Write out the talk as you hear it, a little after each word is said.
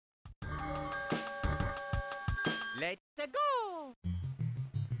Let's go.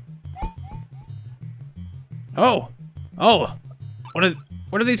 Oh! Oh!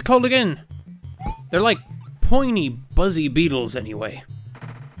 What are these called again? They're like pointy, buzzy beetles anyway.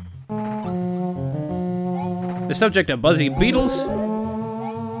 The subject of buzzy beetles?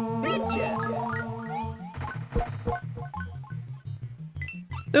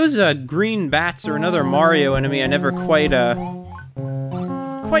 Those green bats are another Mario enemy I never quite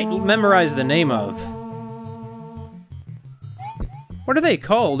memorized the name of. What are they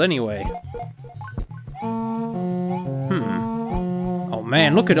called anyway? Oh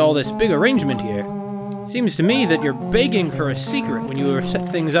man, look at all this big arrangement here. Seems to me that you're begging for a secret when you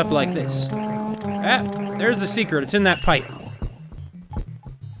set things up like this. Ah, there's the secret. It's in that pipe.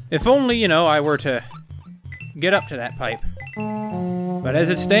 If only, you know, I were to get up to that pipe. But as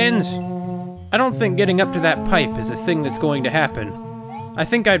it stands, I don't think getting up to that pipe is a thing that's going to happen. I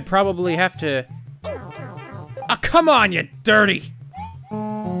think I'd probably have to... Ah, come on, you dirty!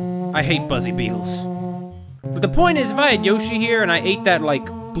 I hate buzzy beetles. But the point is, if I had Yoshi here and I ate that, like,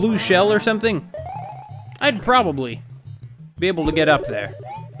 blue shell or something, I'd probably be able to get up there.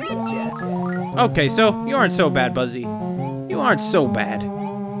 Okay, so you aren't so bad, Buzzy. You aren't so bad.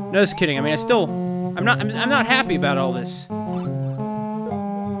 No, just kidding. I mean, I'm not happy about all this.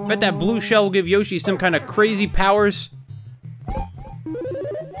 Bet that blue shell will give Yoshi some kind of crazy powers.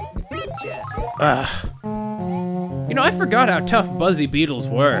 You know, I forgot how tough buzzy beetles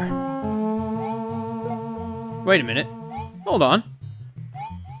were. Wait a minute. Hold on.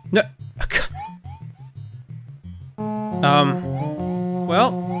 No.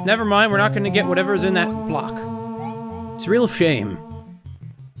 Well, never mind. We're not going to get whatever's in that block. It's a real shame.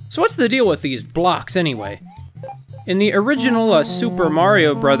 So what's the deal with these blocks, anyway? In the original Super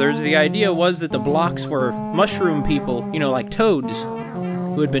Mario Brothers, the idea was that the blocks were mushroom people, you know, like toads,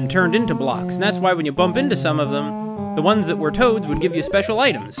 who had been turned into blocks. And that's why when you bump into some of them, the ones that were toads would give you special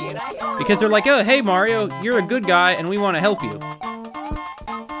items. Because they're like, oh, hey Mario, you're a good guy and we want to help you.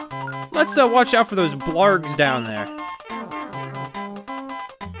 Let's watch out for those blargs down there.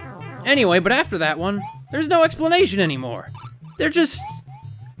 Anyway, but after that one, there's no explanation anymore. They're just...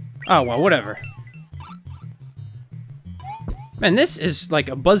 Oh, well, whatever. Man, this is like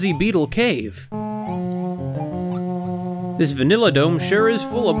a buzzy beetle cave. This vanilla dome sure is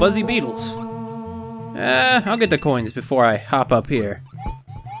full of buzzy beetles. I'll get the coins before I hop up here.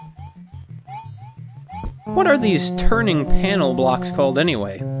 What are these turning panel blocks called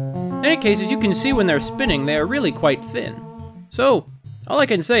anyway? In any case, as you can see when they're spinning, they are really quite thin. So, all I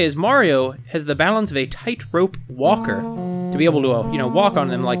can say is Mario has the balance of a tightrope walker to be able to, you know, walk on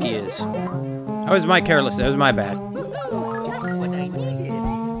them like he is. That was my carelessness, that was my bad.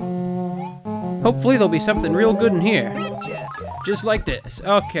 Hopefully there'll be something real good in here. Just like this.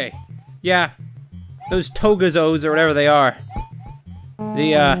 Okay. Yeah. Those Togazos or whatever they are.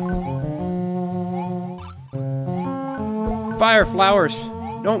 The, fire flowers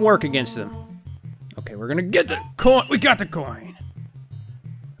don't work against them. Okay, we're gonna get the coin. We got the coin.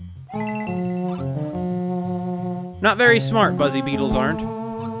 Not very smart, buzzy beetles aren't.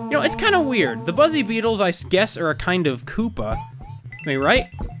 You know, it's kind of weird. The buzzy beetles, I guess, are a kind of Koopa. I mean, right?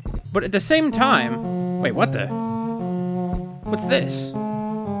 But at the same time... Wait, what the... What's this?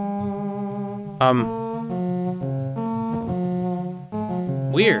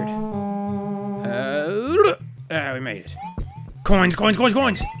 Weird. We made it. Coins, coins, coins,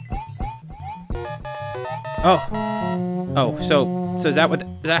 coins! Oh. Oh, so is that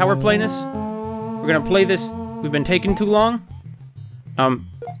how we're playing this? We're gonna play this... We've been taking too long?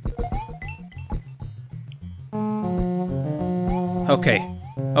 Okay.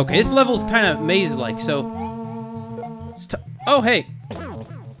 Okay, this level's kind of maze-like, so... Oh, hey!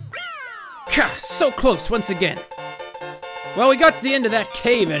 Gah, so close once again! Well, we got to the end of that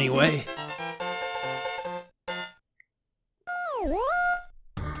cave anyway.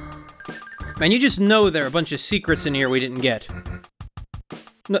 Man, you just know there are a bunch of secrets in here we didn't get.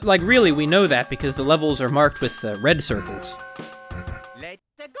 Like, really, we know that because the levels are marked with red circles. Let's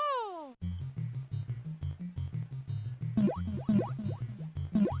go.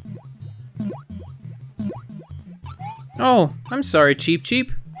 Oh, I'm sorry, Cheep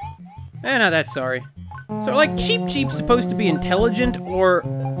Cheep. Not that sorry. So, like, Cheep Cheep's supposed to be intelligent, or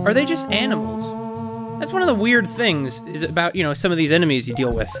are they just animals? That's one of the weird things is about, you know, some of these enemies you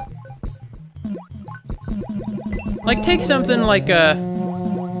deal with. Like, take something like a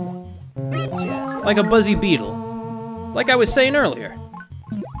buzzy beetle. Like I was saying earlier.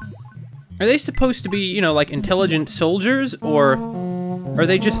 Are they supposed to be, you know, like intelligent soldiers, or are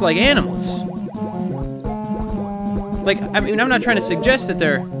they just like animals? Like, I mean, I'm not trying to suggest that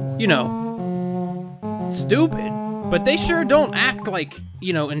they're, you know, stupid. But they sure don't act like,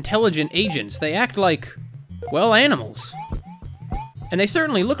 you know, intelligent agents. They act like, well, animals. And they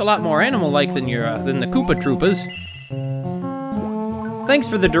certainly look a lot more animal-like than the Koopa Troopas. Thanks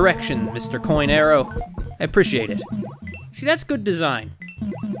for the direction, Mr. Coin Arrow. I appreciate it. See, that's good design.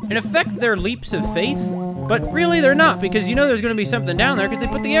 In effect, they're leaps of faith, but really they're not, because you know there's going to be something down there because they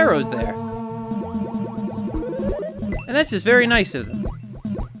put the arrows there. And that's just very nice of them.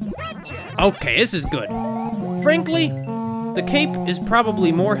 Okay, this is good. Frankly, the cape is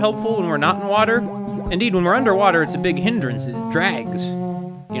probably more helpful when we're not in water. Indeed, when we're underwater, it's a big hindrance. It drags.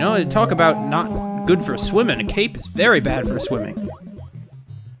 You know, talk about not good for swimming. A cape is very bad for swimming.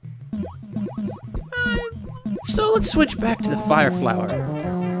 So let's switch back to the fire flower.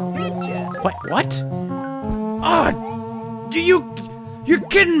 What? Oh, you're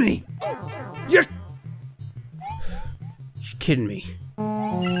kidding me. You're kidding me.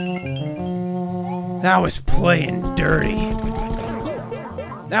 That was playing dirty.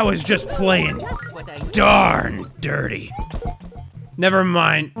 That was just playing darn dirty. Never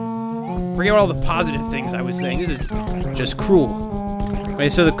mind. Forget all the positive things I was saying. This is just cruel. Okay,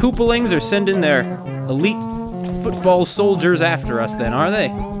 so the Koopalings are sending their elite football soldiers after us then, are they?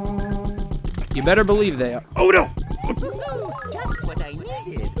 You better believe they are. Oh no! Just what I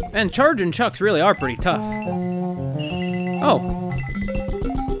needed. Man, charging chucks really are pretty tough. Oh.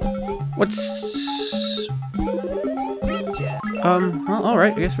 What's... well,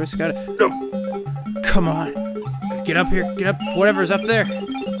 alright, I guess we just gotta... No! Come on. Get up here, get up, whatever's up there.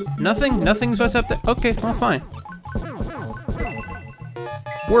 Nothing? Nothing's what's up there? Okay, well, fine.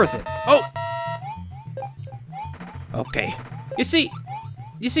 Worth it. Oh! Okay. You see,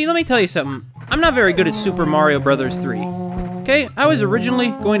 let me tell you something. I'm not very good at Super Mario Bros. 3. Okay? I was originally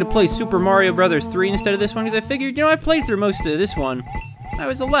going to play Super Mario Bros. 3 instead of this one, because I figured, you know, I played through most of this one. I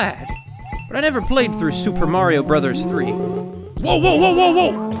was a lad. But I never played through Super Mario Bros. 3. Whoa, whoa, whoa, whoa,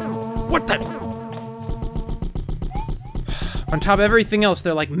 whoa! What the? On top of everything else,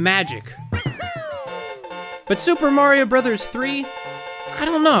 they're like magic. But Super Mario Bros. 3, I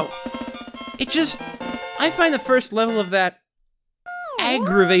don't know. It just... I find the first level of that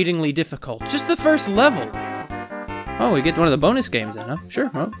aggravatingly difficult. Just the first level. Oh, we get one of the bonus games then, huh? Sure,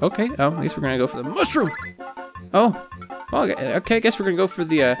 oh, okay. Oh, I guess we're gonna go for the mushroom. Oh, well, okay, I guess we're gonna go for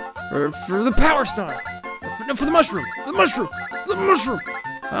the power star. No, for the mushroom. For the mushroom. For the mushroom.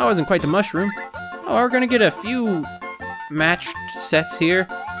 Oh, it wasn't quite the mushroom. Oh, we're gonna get a few matched sets here.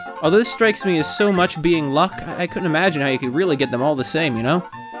 Although this strikes me as so much being luck, I couldn't imagine how you could really get them all the same, you know?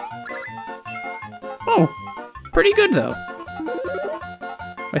 Oh, pretty good though.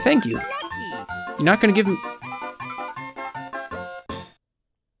 Why, thank you. You're not gonna give me...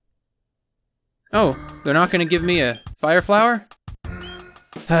 Oh, they're not gonna give me a fire flower?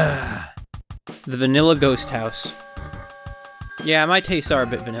 The vanilla ghost house. Yeah, my tastes are a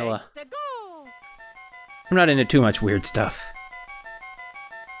bit vanilla. I'm not into too much weird stuff.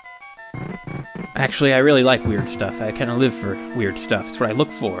 Actually, I really like weird stuff. I kind of live for weird stuff. It's what I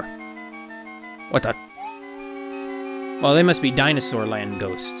look for. What the? Well, they must be Dinosaur Land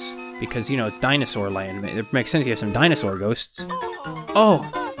ghosts. Because, you know, it's Dinosaur Land. It makes sense you have some dinosaur ghosts. Oh!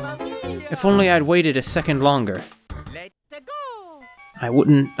 If only I'd waited a second longer. I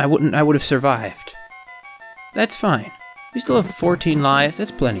would have survived. That's fine. We still have 14 lives,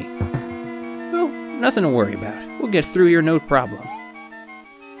 that's plenty. Well, nothing to worry about. We'll get through here no problem.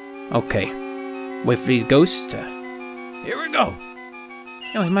 Okay. Wait for these ghosts to... Here we go!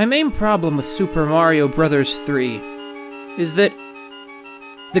 Anyway, my main problem with Super Mario Bros. 3 is that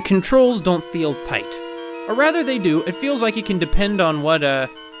the controls don't feel tight. Or rather they do. It feels like you can depend on what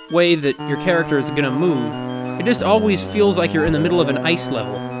way that your character is gonna move. It just always feels like you're in the middle of an ice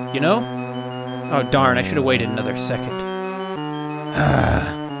level, you know? Oh darn, I should have waited another second.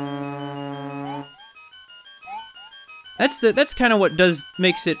 That's kind of what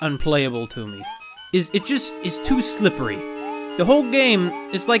makes it unplayable to me. It just is too slippery. The whole game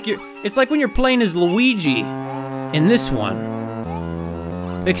it's like when you're playing as Luigi in this one.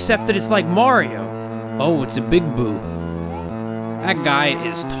 Except that it's like Mario. Oh, it's a big boo. That guy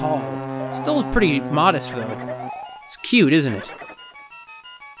is tall. Still pretty modest though. It's cute, isn't it?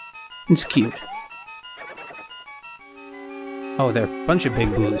 It's cute. Oh, they're a bunch of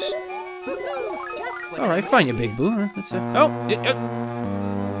big boos. Alright, fine, you big boo. That's it. Oh!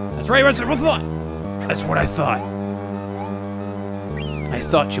 That's right, that's what I thought! That's what I thought. I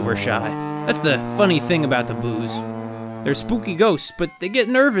thought you were shy. That's the funny thing about the boos. They're spooky ghosts, but they get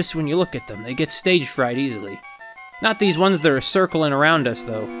nervous when you look at them. They get stage fright easily. Not these ones that are circling around us,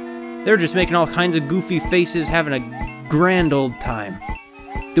 though. They're just making all kinds of goofy faces, having a grand old time.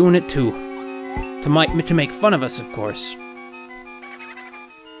 Doing it to To make fun of us, of course.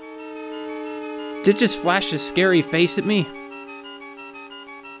 Did it just flash a scary face at me?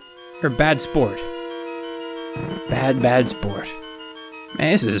 Or bad sport? Bad sport.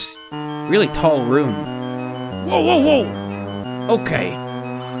 Man, this is a really tall room. Whoa, whoa, whoa! Okay.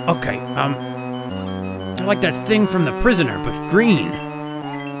 Okay, I like that thing from The Prisoner, but green.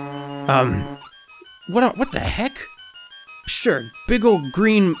 What the heck? Sure, big old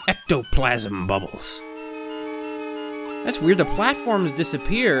green ectoplasm bubbles. That's weird, the platforms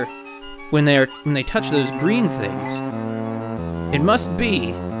disappear when they touch those green things. It must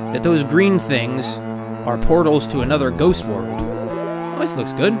be that those green things are portals to another ghost world. Oh, this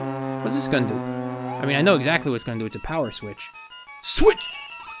looks good. What's this gonna do? I mean, I know exactly what it's gonna do. It's a power switch. Switch!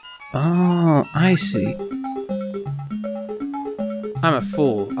 Oh, I see. I'm a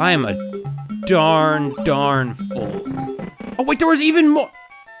fool. I am a darn fool. Oh wait, there was even more!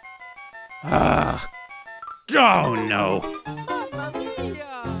 Ah. Oh no.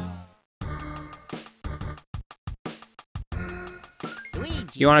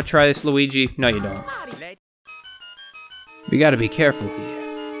 You wanna try this, Luigi? No, you don't. We gotta be careful here.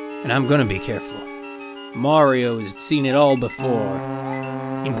 And I'm gonna be careful. Mario's seen it all before.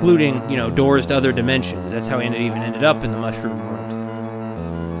 Including, you know, doors to other dimensions. That's how he even ended up in the Mushroom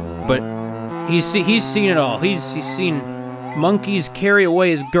World. But he's seen it all. He's seen monkeys carry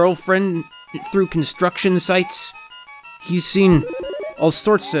away his girlfriend through construction sites. He's seen all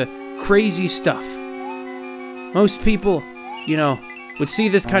sorts of crazy stuff. Most people, you know, would see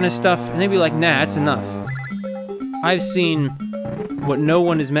this kind of stuff and they'd be like, nah, that's enough. I've seen what no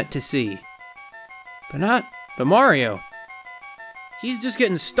one is meant to see. But Mario. He's just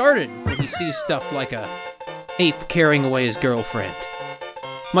getting started when he sees stuff like a ape carrying away his girlfriend.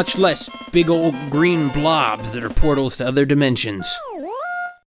 Much less big old green blobs that are portals to other dimensions.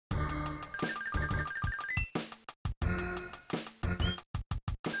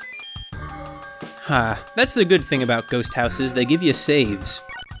 That's the good thing about ghost houses, they give you saves.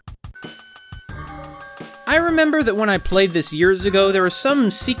 I remember that when I played this years ago, there was some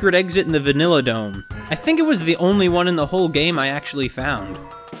secret exit in the Vanilla Dome. I think it was the only one in the whole game I actually found.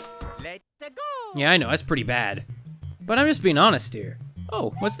 Let's go. Yeah, I know, that's pretty bad. But I'm just being honest here.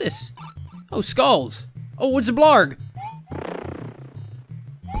 Oh, what's this? Oh, skulls. Oh, it's a blarg.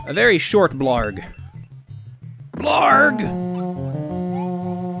 A very short blarg. Blarg!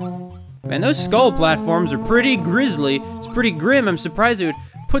 Man, those skull platforms are pretty grisly. It's pretty grim. I'm surprised they would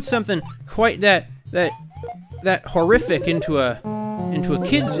put something quite that horrific into a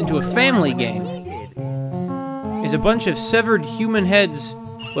family game. There's a bunch of severed human heads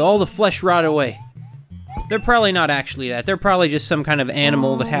with all the flesh rot away. They're probably not actually that. They're probably just some kind of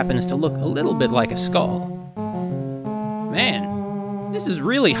animal that happens to look a little bit like a skull. Man, this is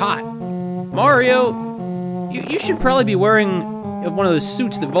really hot. Mario, you should probably be wearing one of those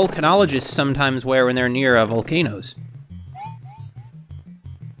suits that volcanologists sometimes wear when they're near volcanoes.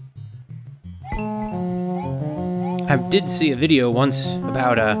 I did see a video once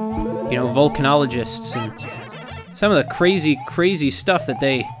about, you know, volcanologists and some of the crazy stuff that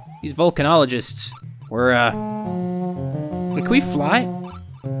these volcanologists were, can we fly?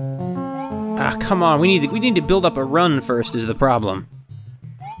 Ah, come on, we need to build up a run first is the problem.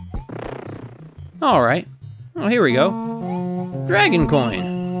 Alright. Oh, here we go. Dragon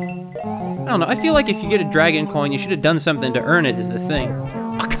coin. I don't know, I feel like if you get a dragon coin, you should have done something to earn it is the thing.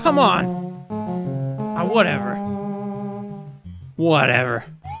 Oh, come on! Ah, whatever. Whatever.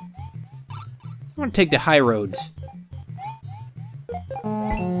 I want to take the high roads.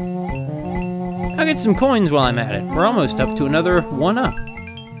 I'll get some coins while I'm at it. We're almost up to another 1-up.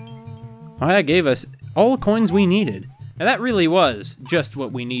 Well, that gave us all the coins we needed. Now that really was just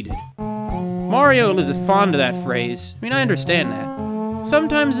what we needed. Mario is fond of that phrase. I mean, I understand that.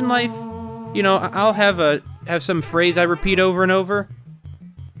 Sometimes in life, you know, I'll have some phrase I repeat over and over.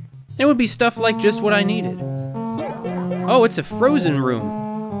 It would be stuff like just what I needed. Oh, it's a frozen room.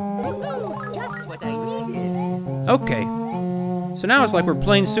 Just what I needed. Okay. So now it's like we're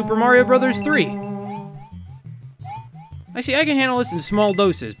playing Super Mario Bros. 3. I see, I can handle this in small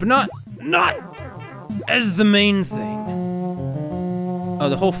doses, but not as the main thing. Oh,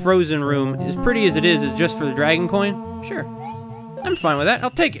 the whole frozen room, as pretty as it is just for the dragon coin? Sure. I'm fine with that.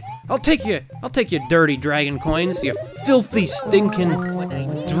 I'll take it. I'll take you dirty dragon coins, you filthy, stinking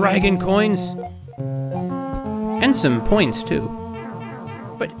dragon coins. And some points, too.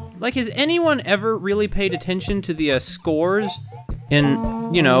 But, like, has anyone ever really paid attention to the scores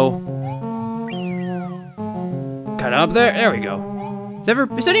in, you know... Cut up there? There we go.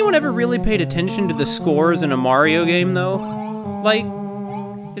 Has anyone ever really paid attention to the scores in a Mario game, though? Like,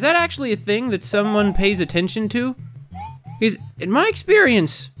 Is that actually a thing that someone pays attention to? Because, in my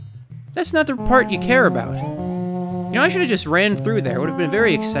experience, that's not the part you care about. You know, I should have just ran through there. It would have been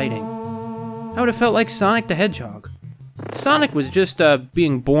very exciting. I would have felt like Sonic the Hedgehog. Sonic was just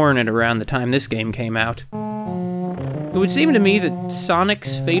being born at around the time this game came out. It would seem to me that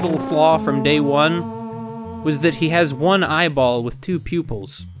Sonic's fatal flaw from day one was that he has one eyeball with two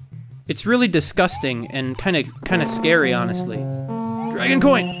pupils. It's really disgusting and kind of scary, honestly. Dragon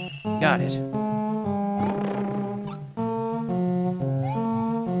coin! Got it.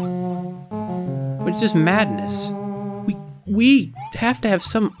 But it's just madness. We have to have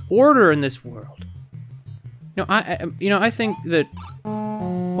some order in this world. I think that,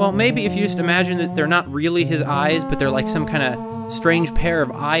 well, maybe if you just imagine that they're not really his eyes, but they're like some kind of strange pair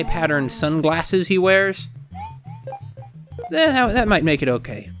of eye-patterned sunglasses he wears, then that might make it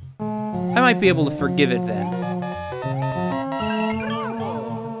okay. I might be able to forgive it then.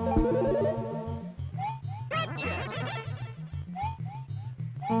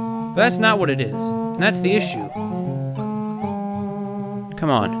 But that's not what it is, and that's the issue. Come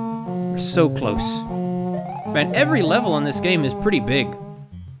on, we're so close. Man, every level in this game is pretty big.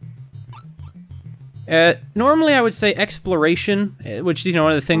 Normally I would say exploration, which, you know,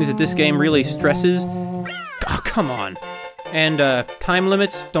 one of the things that this game really stresses. Oh, come on. And time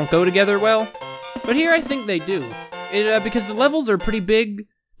limits don't go together well. But here I think they do. Because the levels are pretty big,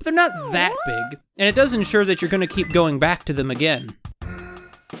 but they're not that big. And it does ensure that you're going to keep going back to them again.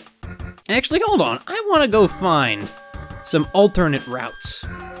 Actually, hold on. I want to go find some alternate routes.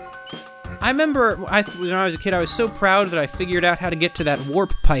 I remember when I was a kid, I was so proud that I figured out how to get to that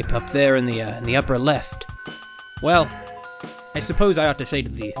warp pipe up there in the upper left. Well, I suppose I ought to say to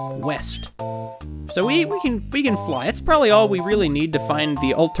the west. So we can fly. That's probably all we really need to find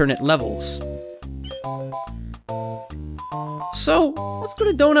the alternate levels. So let's go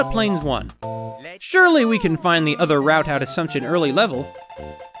to Donut Plains 1. Surely we can find the other route out of such an early level.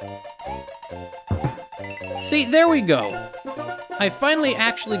 See, there we go. I finally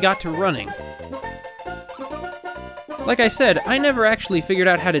actually got to running. Like I said, I never actually figured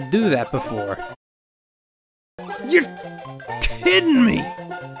out how to do that before. You're kidding me!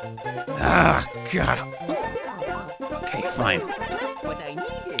 Ah, God. Okay, fine.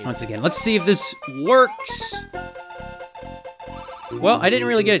 Once again, let's see if this works. Well, I didn't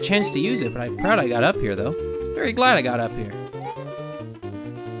really get a chance to use it, but I'm proud I got up here, though. Very glad I got up here.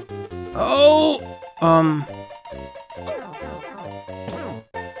 Oh!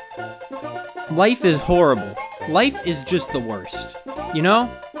 Life is horrible. Life is just the worst. You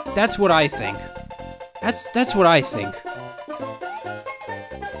know? That's what I think. That's what I think.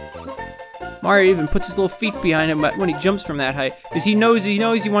 Mario even puts his little feet behind him when he jumps from that height, because he knows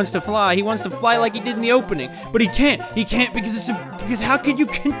he wants to fly. He wants to fly like he did in the opening, but he can't. He can't because how can you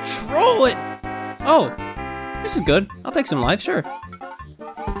control it? Oh, this is good. I'll take some life, sure.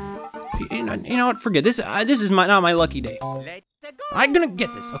 You know what? Forget this. This is not my lucky day. I'm gonna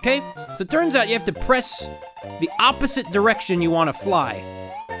get this, okay? So it turns out you have to press the opposite direction you want to fly,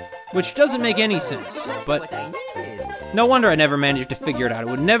 which doesn't make any sense, but no wonder I never managed to figure it out. It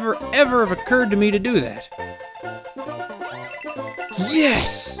would never, ever have occurred to me to do that.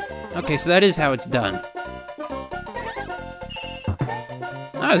 Yes! Okay, so that is how it's done.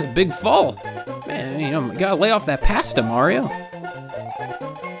 That was a big fall. Man, you know, you gotta lay off that pasta, Mario.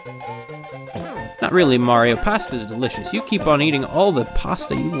 Not really, Mario. Pasta's delicious. You keep on eating all the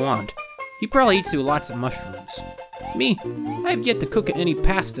pasta you want. He probably eats through lots of mushrooms. Me, I have yet to cook any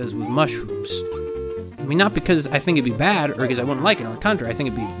pastas with mushrooms. I mean, not because I think it'd be bad, or because I wouldn't like it. On the contrary, I think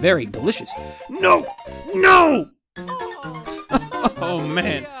it'd be very delicious. No! No! Oh,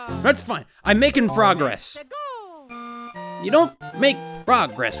 man. That's fine. I'm making progress. You don't make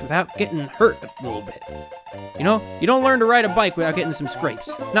progress without getting hurt a little bit. You know, you don't learn to ride a bike without getting some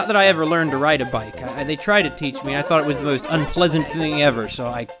scrapes. Not that I ever learned to ride a bike. They tried to teach me. I thought it was the most unpleasant thing ever, so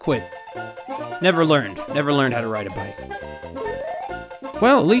I quit. Never learned how to ride a bike.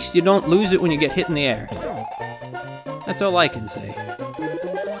 Well, at least you don't lose it when you get hit in the air. That's all I can say.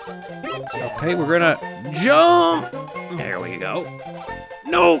 Okay, we're gonna jump! There we go.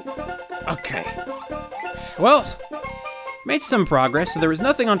 No! Okay. Well, made some progress, so there was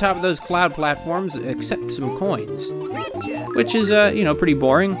nothing on top of those cloud platforms except some coins. Which is, you know, pretty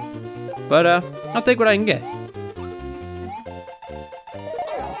boring. But, I'll take what I can get.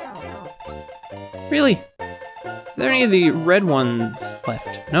 Really? Are there any of the red ones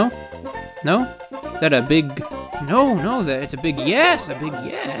left? No? No? Is that a big... No, it's a big yes! A big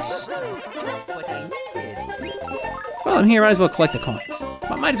yes! Well, I'm here, might as well collect the coins.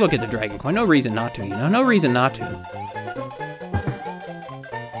 I might as well get the dragon coin. No reason not to, you know? No reason not to.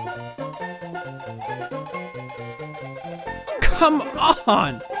 Come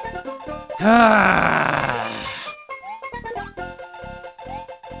on!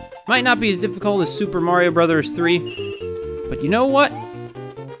 Might not be as difficult as Super Mario Bros. 3, but you know what?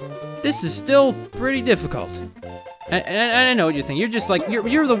 This is still pretty difficult. And I know what you think. You're just like,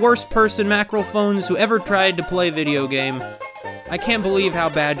 you're the worst person, Mackerel Phones, who ever tried to play a video game. I can't believe how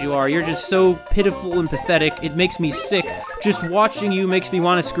bad you are. You're just so pitiful and pathetic. It makes me sick. Just watching you makes me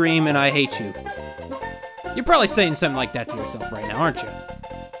want to scream, and I hate you. You're probably saying something like that to yourself right now, aren't you?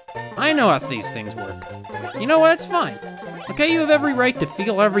 I know how these things work. You know what? That's fine. Okay, you have every right to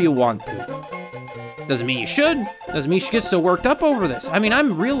feel however you want to. Doesn't mean you should. Doesn't mean you should get so worked up over this. I mean,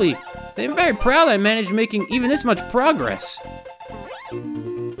 I'm very proud I managed making even this much progress.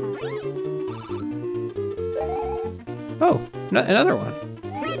 Oh, another one.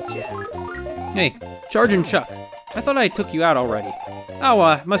 Hey, Charge and Chuck. I thought I took you out already.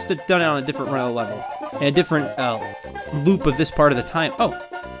 Oh, must have done it on a different run of the level. In a different, loop of this part of the time. Oh,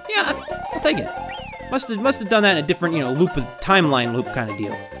 yeah, I'll take it. Must have done that in a different, loop of timeline loop kind of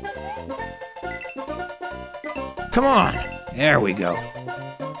deal. Come on. There we go.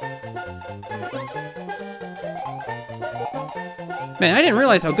 Man, I didn't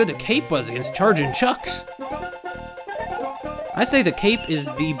realize how good the cape was against Charge and Chucks. I'd say the cape is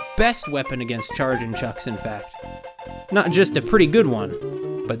the best weapon against Charge and Chucks, in fact. Not just a pretty good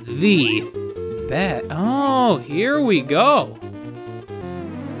one, but the best. Oh, here we go.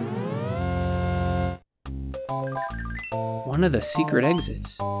 One of the secret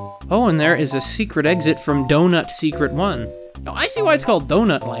exits. Oh, and there is a secret exit from Donut Secret 1. Oh, I see why it's called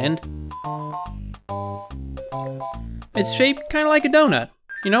Donut Land. It's shaped kind of like a donut.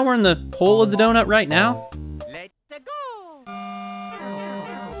 You know, we're in the hole of the donut right now. Let's go.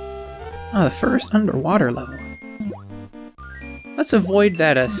 Oh, the first underwater level. Let's avoid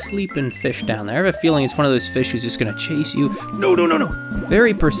that sleeping fish down there. I have a feeling it's one of those fish who's just gonna chase you. No, no, no, no!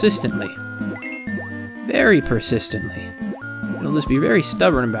 Very persistently. Very persistently. It'll just be very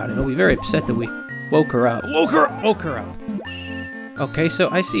stubborn about it. It'll be very upset that we woke her up. Woke her up! Okay, so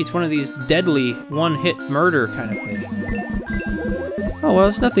I see it's one of these deadly one-hit murder kind of thing. Oh, well,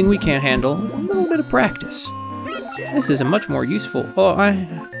 it's nothing we can't handle with a little bit of practice. This is a much more useful... Oh,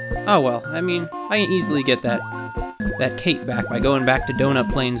 well, I mean, I can easily get that cape back by going back to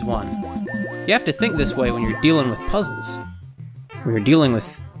Donut Plains 1. You have to think this way when you're dealing with puzzles. When you're dealing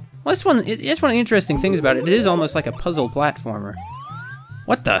with... Well, it's one of the interesting things about it. It is almost like a puzzle platformer.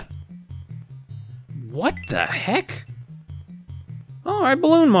 What the... What the heck? Oh, alright,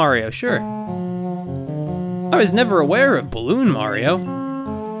 Balloon Mario, sure. I was never aware of Balloon Mario.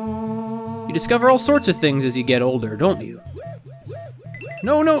 You discover all sorts of things as you get older, don't you?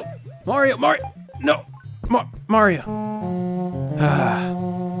 No, no! Mario! No! Mario!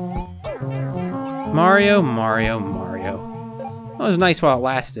 Mario. That was nice while it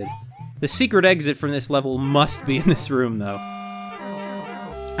lasted. The secret exit from this level must be in this room, though.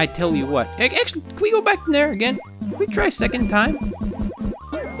 I tell you what. Actually, can we go back in there again? Can we try a second time?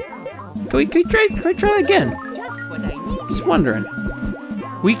 Can we try again? Just what I need. Just wondering.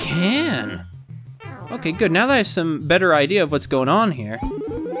 We can! Okay, good. Now that I have some better idea of what's going on here,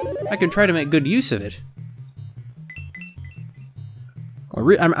 I can try to make good use of it.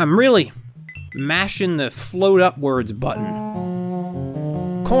 I'm really mashing the float upwards button.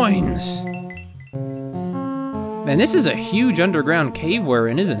 Coins! Man, this is a huge underground cave we're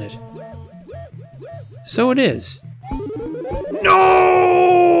in, isn't it? So it is. No!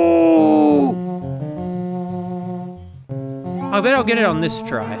 I bet I'll get it on this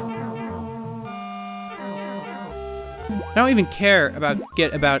try. I don't even care about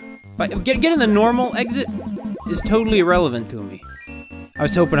getting the normal exit is totally irrelevant to me. I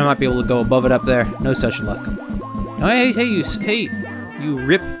was hoping I might be able to go above it up there. No such luck. Oh, hey, you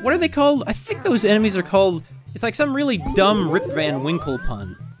Rip. What are they called? I think those enemies are called. It's like some really dumb Rip Van Winkle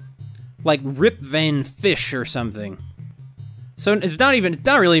pun, like Rip Van Fish or something. So it's not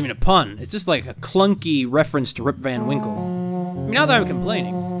really even a pun. It's just like a clunky reference to Rip Van Winkle. I mean, now that I'm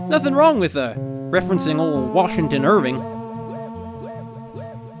complaining, nothing wrong with referencing old Washington Irving.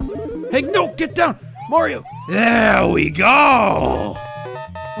 Hey, no, get down, Mario. There we go.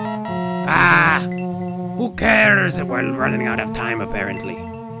 Who cares that we're running out of time, apparently?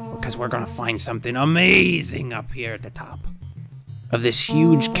 Because we're gonna find something amazing up here at the top of this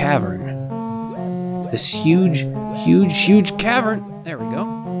huge cavern. This huge cavern. There we go.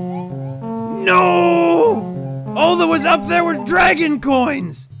 No! All that was up there were dragon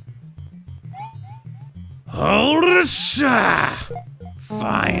coins!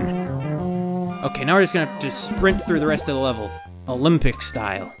 Fine. Okay, now we're just gonna have to sprint through the rest of the level. Olympic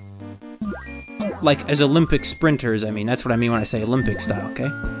style. Like, as Olympic sprinters, I mean. That's what I mean when I say Olympic style, okay?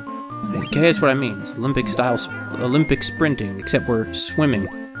 Okay, that's what I mean. It's Olympic style, Olympic sprinting, except we're swimming.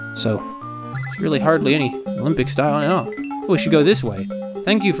 So, it's really hardly any Olympic style at all. Oh, we should go this way.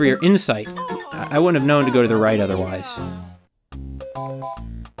 Thank you for your insight. I wouldn't have known to go to the right otherwise.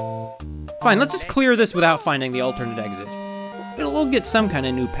 Fine, let's just clear this without finding the alternate exit. We'll get some kind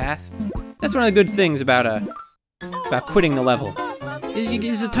of new path. That's one of the good things about quitting the level.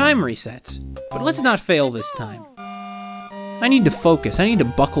 Is the time resets. But let's not fail this time. I need to focus. I need to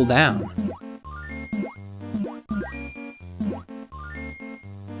buckle down.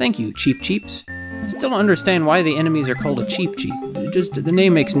 Thank you, Cheep Cheeps. Still don't understand why the enemies are called a Cheep Cheep. The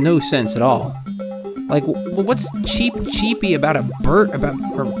name makes no sense at all. Like, what's Cheep Cheepy about a bird?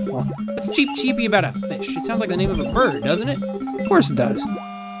 What's Cheep Cheepy about a fish? It sounds like the name of a bird, doesn't it? Of course it does.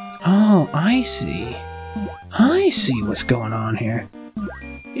 Oh, I see. I see what's going on here.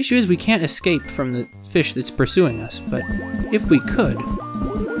 The issue is we can't escape from the fish that's pursuing us, but if we could...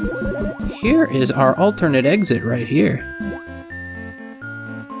 Here is our alternate exit right here.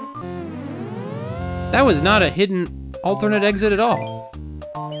 That was not a hidden alternate exit at all.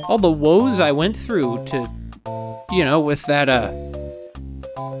 All the woes I went through to, you know, with that,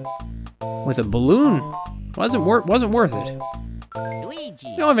 with a balloon wasn't worth it. Luigi.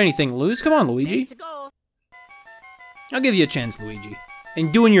 You don't have anything to lose. Come on, Luigi. Let's go. I'll give you a chance, Luigi.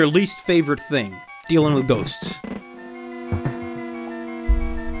 And doing your least favorite thing, dealing with ghosts.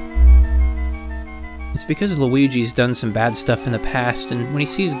 It's because Luigi's done some bad stuff in the past, and when he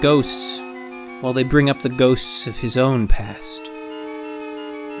sees ghosts, well, they bring up the ghosts of his own past.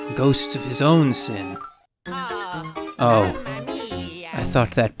 Ghosts of his own sin. Oh, I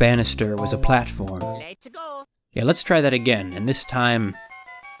thought that banister was a platform. Let's go. Yeah, let's try that again, and this time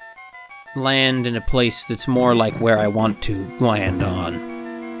land in a place that's more like where I want to land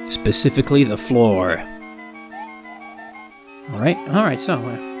on. Specifically, the floor. Alright, so,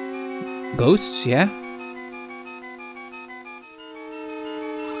 ghosts, yeah?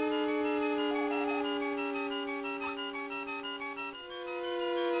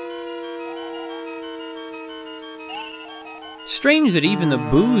 Strange that even the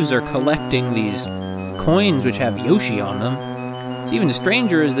boos are collecting these coins which have Yoshi on them. It's even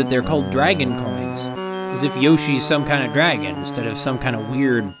stranger is that they're called dragon coins, as if Yoshi's some kind of dragon instead of some kind of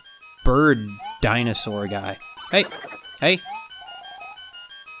weird bird dinosaur guy. Hey! Hey!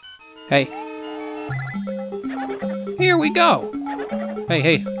 Hey! Here we go!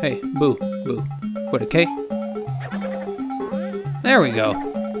 Hey, boo, boo. What, okay? There we go.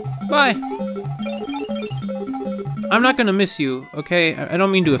 Bye! I'm not gonna miss you, okay? I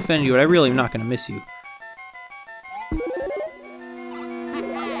don't mean to offend you, but I really am not gonna miss you.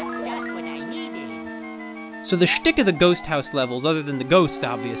 So the shtick of the ghost house levels, other than the ghosts,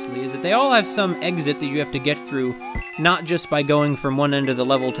 obviously, is that they all have some exit that you have to get through, not just by going from one end of the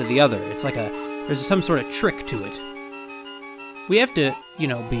level to the other. It's like there's some sort of trick to it. We have to, you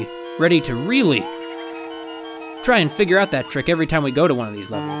know, be ready to really try and figure out that trick every time we go to one of these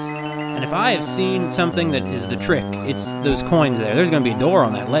levels. And if I have seen something that is the trick, it's those coins there. There's gonna be a door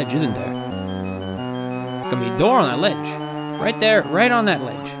on that ledge, isn't there? Gonna be a door on that ledge. Right there, right on that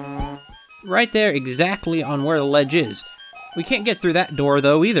ledge. Right there, exactly on where the ledge is. We can't get through that door,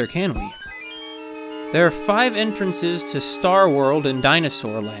 though, either, can we? There are 5 entrances to Star World and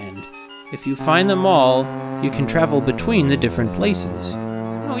Dinosaur Land. If you find them all, you can travel between the different places.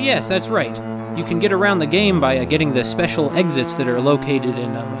 Oh yes, that's right. You can get around the game by getting the special exits that are located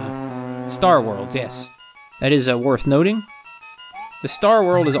in Star World, yes. That is worth noting. The Star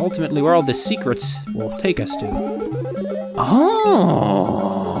World is ultimately where all the secrets will take us to.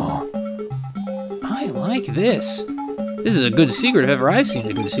 Oh! I like this. This is a good secret if ever I've seen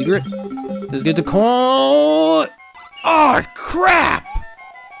a good secret. Let's get to coin. Oh, crap!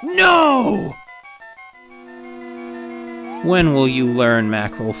 No! When will you learn,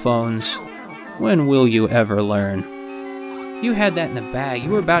 Mackerel phones? When will you ever learn? You had that in the bag.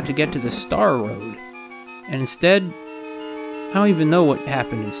 You were about to get to the Star Road. And instead, I don't even know what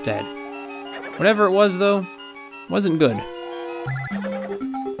happened instead. Whatever it was, though, wasn't good.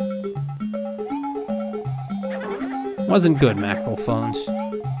 Wasn't good, Mackerel phones.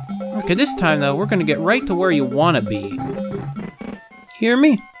 Okay, this time, though, we're gonna get right to where you wanna be. Hear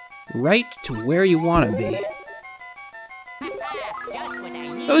me? Right to where you wanna be.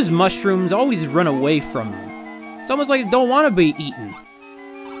 Those mushrooms always run away from them. It's almost like they don't want to be eaten.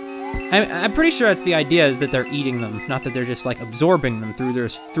 I'm pretty sure that's the idea, is that they're eating them, not that they're just like absorbing them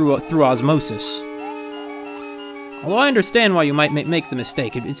through osmosis. Although I understand why you might make the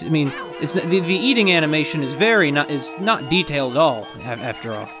mistake. I mean, the eating animation is not detailed at all,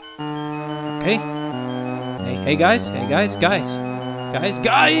 after all. Okay. Hey guys. Okay,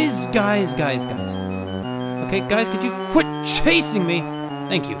 guys, could you quit chasing me?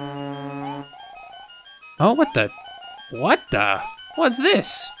 Thank you. Oh, what the? What's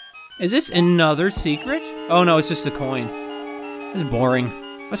this? Is this another secret? Oh no, it's just a coin. This is boring.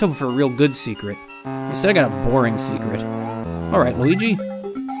 I was hoping for a real good secret. Instead, I got a boring secret. Alright, Luigi.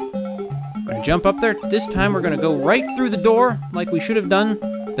 I'm gonna jump up there. This time, we're gonna go right through the door, like we should have done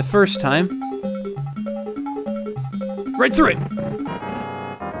the first time. Right through it!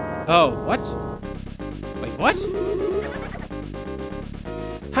 Oh, what? Wait, what?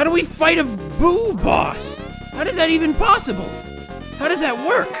 How do we fight a boo boss? How is that even possible? How does that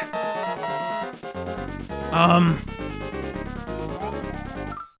work? Mamma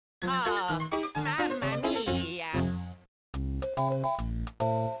mia.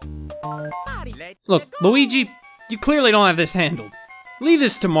 Look, Luigi, you clearly don't have this handled. Leave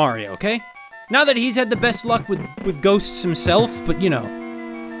this to Mario, okay? Now that he's had the best luck with ghosts himself, but you know.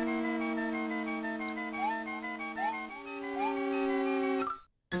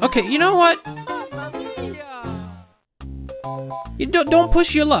 Okay, you know what? You don't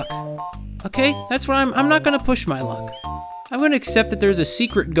push your luck. Okay? That's what I'm not gonna push my luck. I'm gonna accept that there's a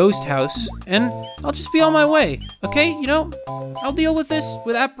secret ghost house, and I'll just be on my way. Okay? You know, I'll deal with this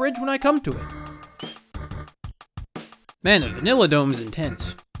with that bridge when I come to it. Man, the Vanilla Dome's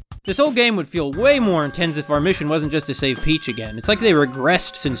intense. This whole game would feel way more intense if our mission wasn't just to save Peach again. It's like they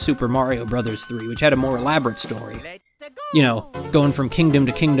regressed since Super Mario Bros. 3, which had a more elaborate story. You know, going from kingdom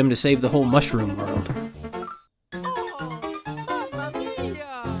to save the whole mushroom world.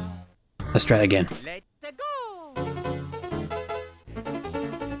 Let's try it again.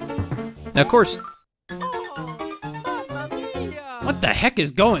 Now, of course... What the heck is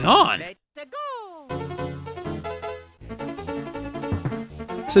going on?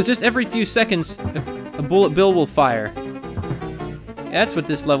 So just every few seconds, a bullet bill will fire. That's what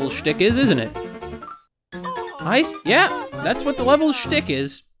this level's shtick is, isn't it? Yeah, that's what the level's shtick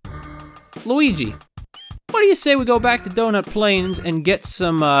is. Luigi, what do you say we go back to Donut Plains and get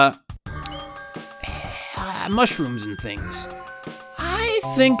some, mushrooms and things? I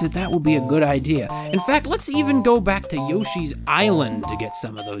think that would be a good idea. In fact, let's even go back to Yoshi's Island to get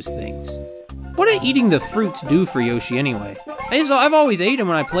some of those things. What did eating the fruits do for Yoshi anyway? I've always ate him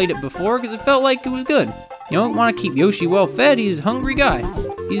when I played it before because it felt like it was good. You know, want to keep Yoshi well fed, he's a hungry guy.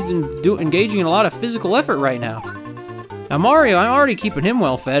 He's engaging in a lot of physical effort right now. Now Mario, I'm already keeping him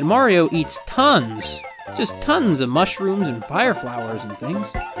well fed. Mario eats tons, just tons of mushrooms and fire flowers and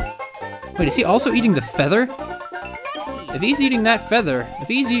things. Wait, is he also eating the feather? If he's eating that feather, if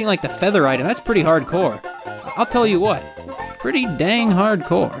he's eating like the feather item, that's pretty hardcore. I'll tell you what, pretty dang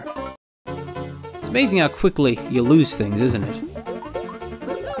hardcore. It's amazing how quickly you lose things, isn't it?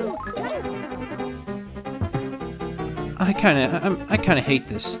 I kinda hate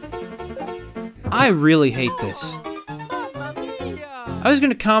this. I really hate this. I was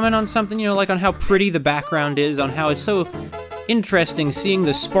gonna comment on something, you know, like on how pretty the background is, on how it's so interesting seeing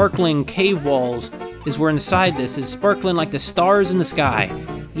the sparkling cave walls is where inside this is sparkling like the stars in the sky.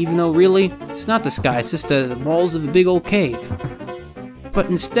 Even though really, it's not the sky, it's just the walls of a big old cave. But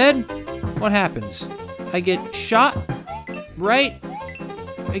instead, what happens? I get shot, right?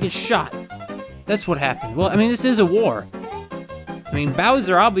 I get shot. That's what happened. Well, I mean, this is a war. I mean,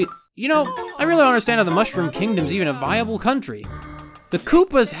 Bowser, you know, I really don't understand how the Mushroom Kingdom's even a viable country. The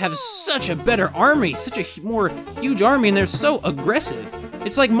Koopas have such a better army, such a more huge army, and they're so aggressive.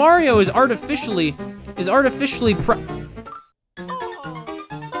 It's like Mario is artificially I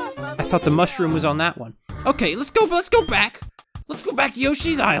thought the mushroom was on that one. Okay, let's go back. Let's go back to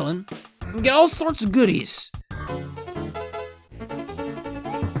Yoshi's Island and get all sorts of goodies.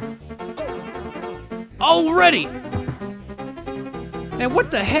 Already! And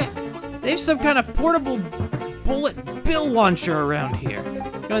what the heck? They have some kind of portable bullet bill launcher around here.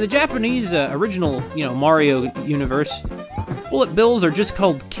 You know, in the Japanese original, you know, Mario universe, bullet bills are just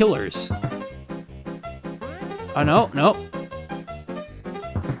called killers. Oh, no.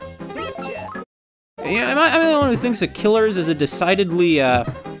 Yeah, am I the one who thinks that killers is a decidedly, I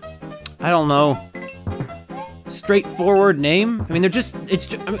don't know, straightforward name? I mean,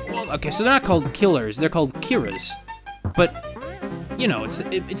 well, okay, so they're not called killers, they're called Kiras. But, you know,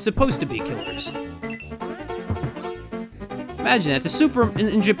 it's supposed to be killers. Imagine that.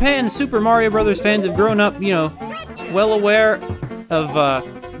 In Japan, Super Mario Brothers fans have grown up, you know, well aware of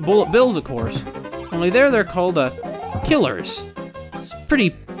bullet bills, of course. Only they're called killers. It's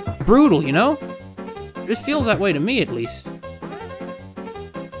pretty brutal, you know? It feels that way to me, at least.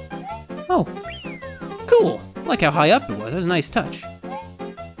 Oh. Cool. I like how high up it was. That was a nice touch.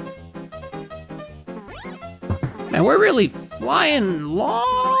 Man, we're really flying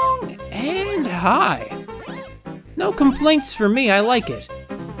long and high. No complaints for me, I like it.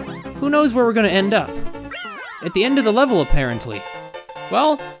 Who knows where we're gonna end up? At the end of the level, apparently.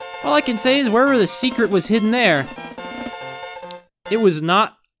 Well, all I can say is wherever the secret was hidden there, it was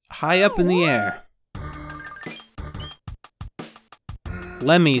not high up in the air.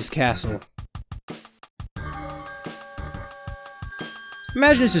 Lemmy's castle.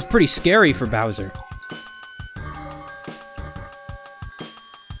 Imagine this is pretty scary for Bowser.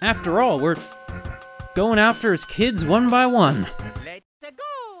 After all, we're going after his kids one by one. Let's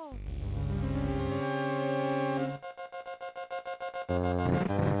go.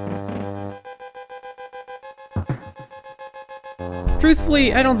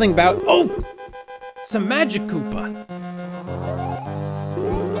 Truthfully, I don't think Oh! It's a Magic Koopa.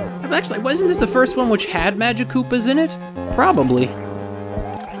 Actually, wasn't this the first one which had Magic Koopas in it? Probably.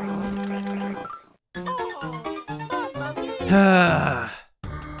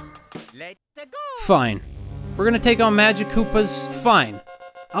 Fine. If we're gonna take on Magic Koopas, fine.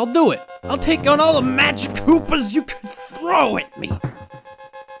 I'll do it. I'll take on all the Magic Koopas you can throw at me.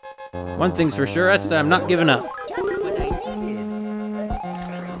 One thing's for sure, that's that I'm not giving up.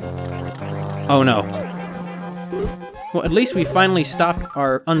 Oh no. Well, at least we finally stopped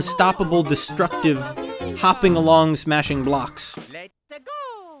our unstoppable, destructive, hopping along, smashing blocks.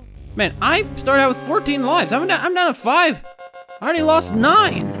 Man, I started out with 14 lives. I'm down to 5. I already lost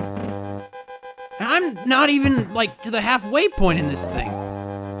 9. And I'm not even, like, to the halfway point in this thing.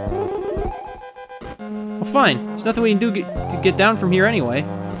 Well, fine. There's nothing we can do to get down from here anyway.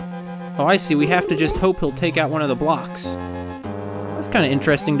 Oh, I see. We have to just hope he'll take out one of the blocks. That's kind of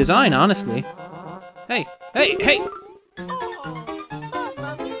interesting design, honestly. Hey! Hey! Hey!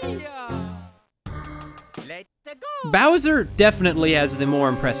 Bowser definitely has the more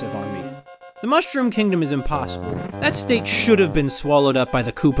impressive army. The Mushroom Kingdom is impossible. That state should have been swallowed up by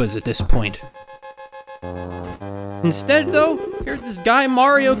the Koopas at this point. Instead, though, here this guy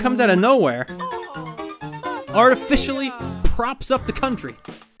Mario comes out of nowhere, artificially props up the country.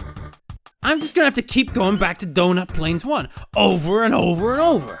 I'm just gonna have to keep going back to Donut Plains 1, over and over and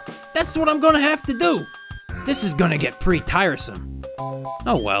over. That's what I'm gonna have to do. This is gonna get pretty tiresome.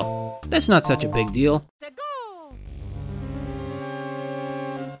 Oh well, that's not such a big deal.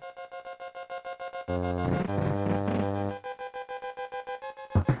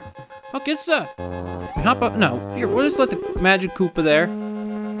 Okay, let's hop up. No, here, we'll just let the Magic Koopa there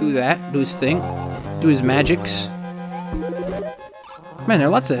do that, do his thing, do his magics. Man, there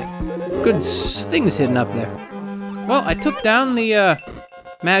are lots of good things hidden up there. Well, I took down the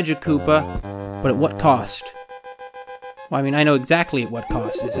Magic Koopa, but at what cost? Well, I mean, I know exactly at what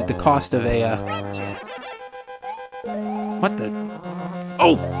cost. Is it the cost of a what the?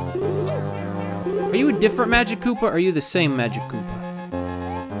 Oh! Are you a different Magic Koopa, or are you the same Magic Koopa?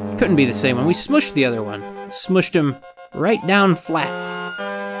 Couldn't be the same one. We smushed the other one. Smushed him right down flat.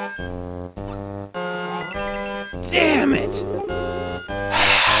 Damn it!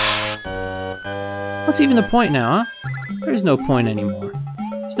 What's even the point now, huh? There's no point anymore.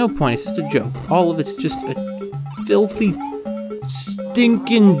 There's no point. It's just a joke. All of it's just a filthy,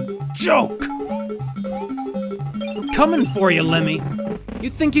 stinking joke. Coming for you, Lemmy. You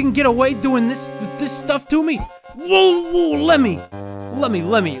think you can get away doing this stuff to me? Whoa, Lemmy!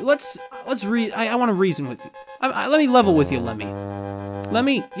 Lemmy, let's I want to reason with you. Let me level with you, Lemmy.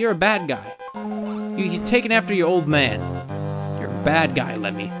 Lemmy, you're a bad guy. You're taking after your old man. You're a bad guy,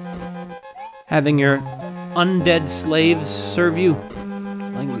 Lemmy. Having your undead slaves serve you.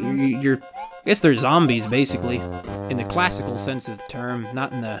 Like, I guess they're zombies, basically. In the classical sense of the term,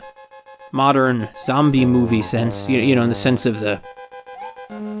 not in the modern zombie movie sense. You know, in the sense of the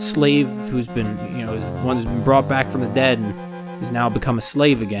slave who's been, you know, one who's been brought back from the dead and has now become a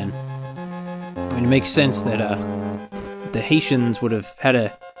slave again. I mean, it makes sense that the Haitians would have had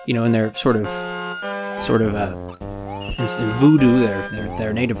a, you know, in their sort of in voodoo,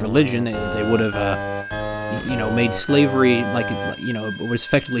 their native religion, they would have, you know, made slavery like, you know, was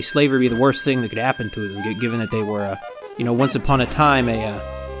effectively slavery be the worst thing that could happen to them, given that they were, you know, once upon a time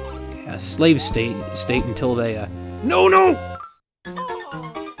a slave state until they, no!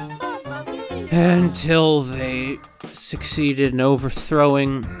 Until they succeeded in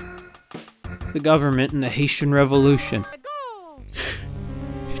overthrowing the government in the Haitian Revolution.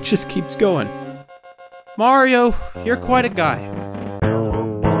 It just keeps going. Mario, you're quite a guy.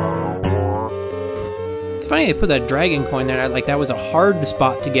 funny they put that dragon coin there. Like, that was a hard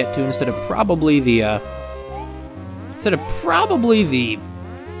spot to get to instead of probably the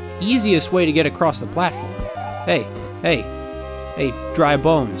easiest way to get across the platform. Hey, hey, hey, dry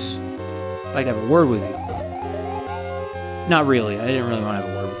bones. I'd like to have a word with you. Not really. I didn't really want to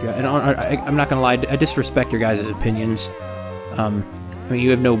have a word with you. I'm not gonna lie. I disrespect your guys' opinions. I mean,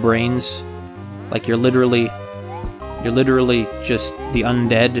 you have no brains. Like, you're literally just the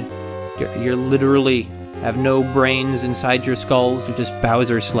undead. You're literally have no brains inside your skulls. You're just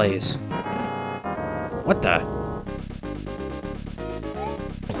Bowser slays. What the?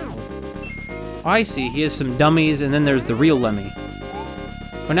 Oh, I see. He has some dummies, and then there's the real Lemmy.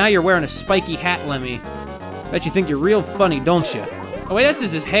 Well, now you're wearing a spiky hat, Lemmy. Bet you think you're real funny, don't you? Oh wait, that's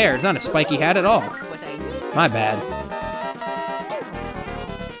just his hair. It's not a spiky hat at all. My bad.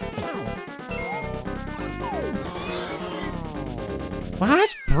 Wow,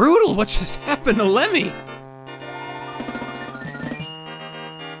 that's brutal. What just happened to Lemmy?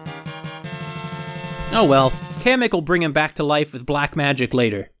 Oh well, Kamek will bring him back to life with black magic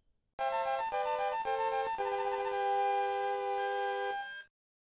later.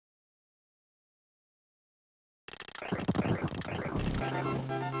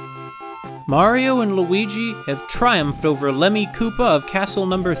 Mario and Luigi have triumphed over Lemmy Koopa of Castle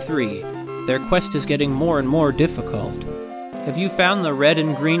Number 3. Their quest is getting more and more difficult. Have you found the red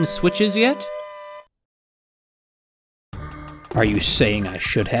and green switches yet? Are you saying I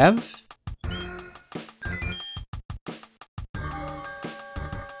should have?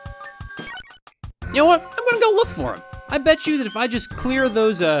 You know what? I'm gonna go look for them. I bet you that if I just clear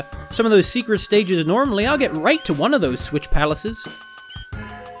those, some of those secret stages normally, I'll get right to one of those switch palaces.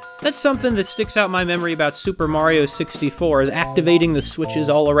 That's something that sticks out in my memory about Super Mario 64, is activating the switches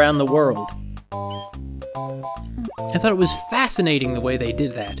all around the world. I thought it was fascinating the way they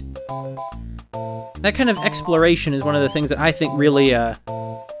did that. That kind of exploration is one of the things that I think really, I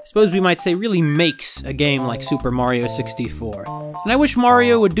suppose we might say, really makes a game like Super Mario 64. And I wish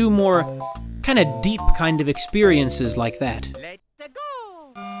Mario would do more kind of deep kind of experiences like that.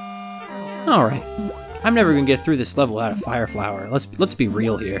 Alright. I'm never gonna get through this level without a fire flower. Let's be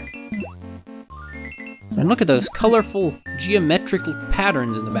real here. And look at those colorful geometrical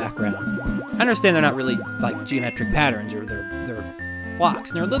patterns in the background. I understand they're not really like geometric patterns, or they're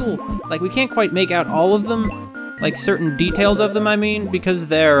blocks. And they're little, like, we can't quite make out all of them, like certain details of them, I mean, because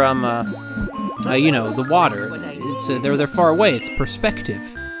they're you know, the water. It's they're far away. It's perspective.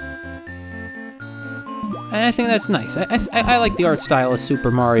 And I think that's nice. I like the art style of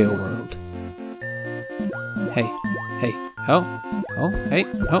Super Mario World. Hey, hey, hey,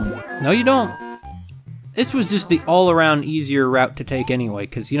 no you don't. This was just the all-around easier route to take anyway,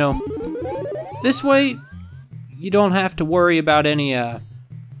 because, you know, this way, you don't have to worry about any,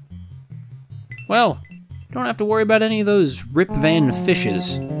 well, you don't have to worry about any of those Rip Van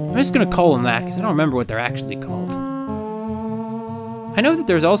fishes. I'm just gonna call them that, because I don't remember what they're actually called. I know that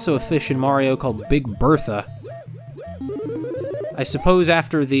there's also a fish in Mario called Big Bertha. I suppose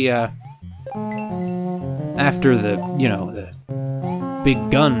after the, you know, the big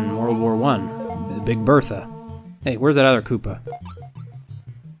gun in World War I, the Big Bertha. Hey, where's that other Koopa?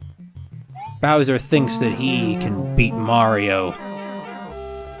 Bowser thinks that he can beat Mario.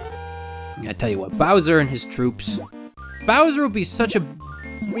 I tell you what, Bowser and his troops. Bowser would be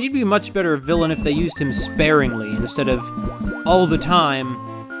he'd be a much better villain if they used him sparingly instead of all the time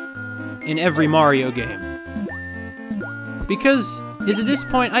in every Mario game. Because, at this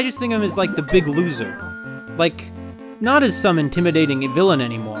point, I just think of him as like the big loser. Like, not as some intimidating villain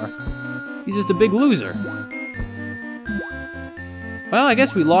anymore. He's just a big loser. Well, I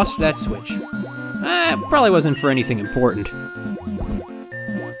guess we lost that switch. It probably wasn't for anything important.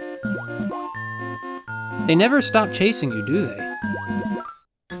 They never stop chasing you, do they?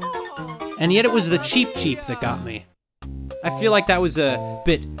 And yet it was the cheap that got me. I feel like that was a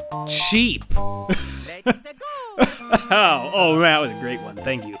bit cheap. Oh, man, that was a great one.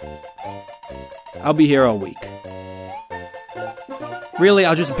 Thank you. I'll be here all week. Really,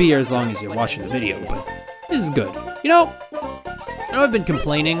 I'll just be here as long as you're watching the video, but this is good. You know, I know I've been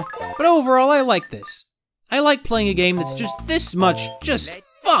complaining, but overall I like this. I like playing a game that's just this much just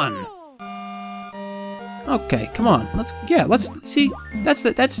fun. Okay, come on. Let's see,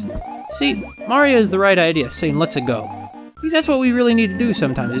 see, Mario's the right idea, saying let's it go. Because that's what we really need to do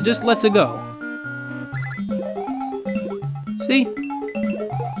sometimes, is just let's it go. See?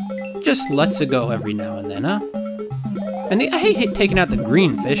 Just lets it go every now and then, huh? And I hate taking out the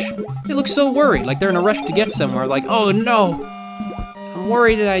green fish. They look so worried, like they're in a rush to get somewhere, like, oh no! I'm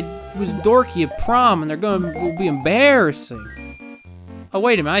worried that I was dorky at prom and will be embarrassing. Oh,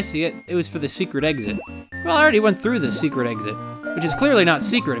 wait a minute, I see it. It was for the secret exit. Well, I already went through the secret exit, which is clearly not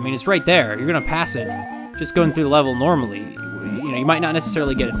secret. I mean, it's right there. You're gonna pass it. Just going through the level normally. You know, you might not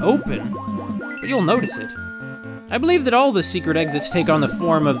necessarily get it open, but you'll notice it. I believe that all the secret exits take on the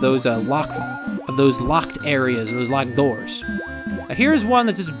form of those locked areas, those locked doors. Now, here's one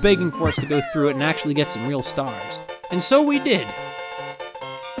that's just begging for us to go through it and actually get some real stars. And so we did.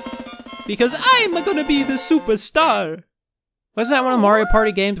 Because I'm gonna be the superstar. Wasn't that one of Mario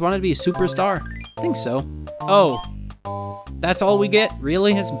Party games? Wanted to be a superstar? I think so. Oh, that's all we get?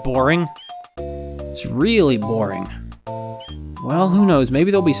 Really? It's boring. It's really boring. Well, who knows?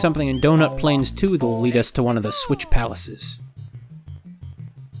 Maybe there'll be something in Donut Plains 2 that will lead us to one of the Switch Palaces.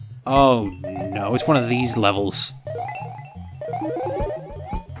 Oh, no. It's one of these levels.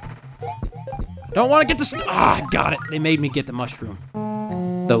 Don't want to get the I got it. They made me get the mushroom.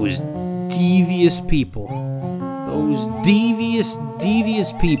 Those devious people. Those devious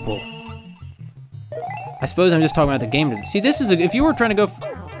people. I suppose I'm just talking about the game design. See, this is if you were trying to go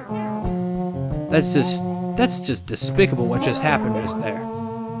that's just despicable what just happened just there.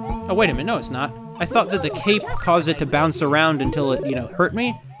 Oh, wait a minute. No, it's not. I thought that the cape caused it to bounce around until it, you know, hurt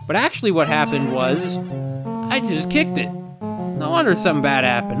me. But actually what happened was I just kicked it. No wonder something bad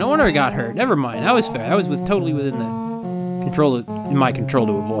happened. No wonder it got hurt. Never mind. That was fair. That was totally within the control in my control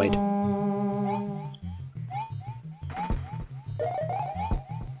to avoid.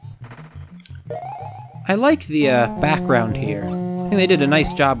 I like the background here. I think they did a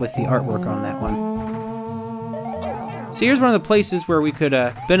nice job with the artwork on that one. So here's one of the places where we could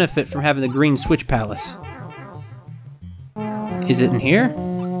benefit from having the green Switch Palace. Is it in here?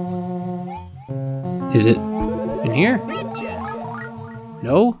 Is it in here?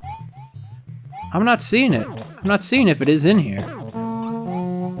 No? I'm not seeing it. I'm not seeing if it is in here.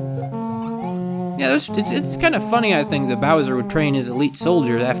 Yeah, it's kind of funny, I think, that Bowser would train his elite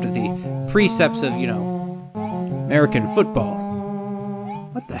soldiers after the precepts of, you know, American football.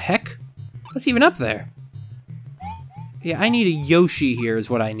 What the heck? What's even up there? Yeah, I need a Yoshi here is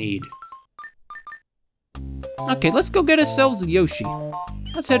what I need. Okay, let's go get ourselves a Yoshi.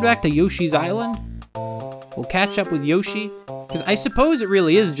 Let's head back to Yoshi's Island. We'll catch up with Yoshi. Because I suppose it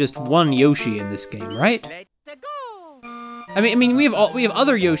really is just one Yoshi in this game, right? Let's go! I mean, we have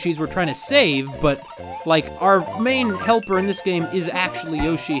other Yoshis we're trying to save, but like our main helper in this game is actually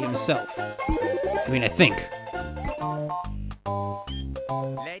Yoshi himself. I mean, I think.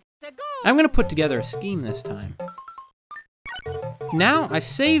 Let's go! I'm gonna put together a scheme this time. Now I've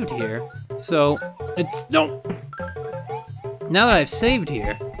saved here, so it's no. Now that I've saved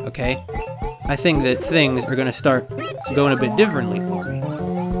here, okay, I think that things are gonna start going a bit differently for me.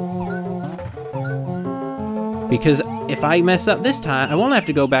 Because if I mess up this time, I won't have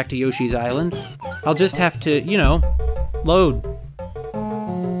to go back to Yoshi's Island. I'll just have to, you know, load.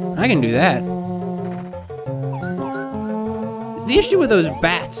 I can do that. The issue with those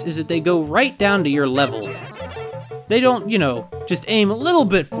bats is that they go right down to your level. They don't, you know, just aim a little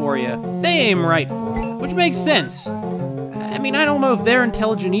bit for you. They aim right for you, which makes sense. I mean, I don't know if they're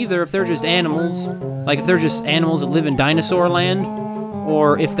intelligent either, if they're just animals. Like, if they're just animals that live in dinosaur land,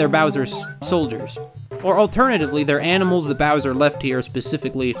 or if they're Bowser's soldiers. Or alternatively, they're animals that Bowser left here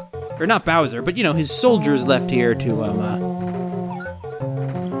specifically, or not Bowser, but, you know, his soldiers left here to,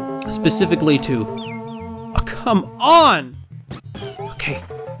 specifically to... Oh, come on! Okay,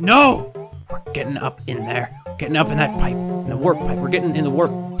 no! We're getting up in there. Getting up in that pipe, in the warp pipe. We're getting in the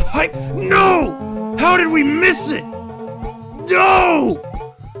warp pipe. No! How did we miss it? No!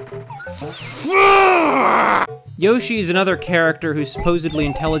 Yoshi is another character who's supposedly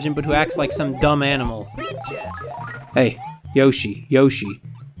intelligent, but who acts like some dumb animal. Hey, Yoshi, Yoshi.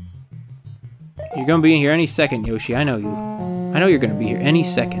 You're gonna be in here any second, Yoshi. I know you. I know you're gonna be here any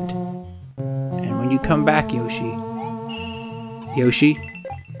second. And when you come back, Yoshi. Yoshi?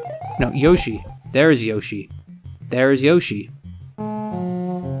 No, Yoshi. There's Yoshi. There's Yoshi.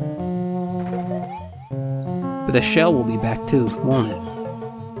 But the shell will be back too, won't it?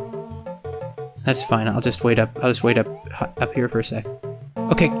 That's fine. I'll just wait up. I'll just wait up here for a sec.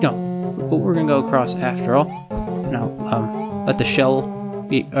 Okay, no. We're gonna go across after all. No, let the shell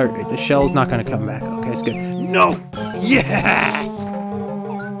be. Or the shell's not gonna come back. Okay, it's good. No. Yes.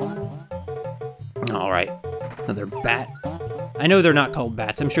 All right. Another bat. I know they're not called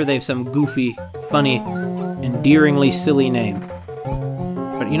bats. I'm sure they have some goofy, funny, endearingly silly name.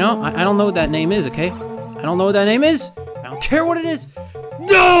 But you know, I don't know what that name is. Okay. I don't know what that name is. I don't care what it is.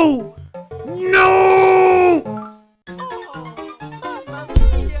 No. No!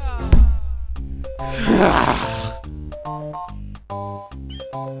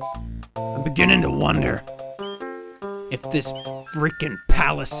 I'm beginning to wonder if this freaking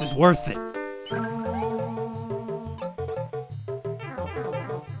palace is worth it.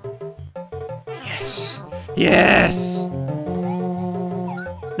 Yes. Yes!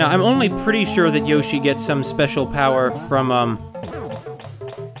 Now, I'm only pretty sure that Yoshi gets some special power from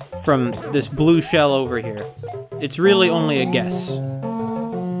this blue shell over here. It's really only a guess.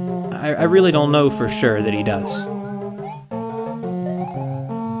 I really don't know for sure that he does.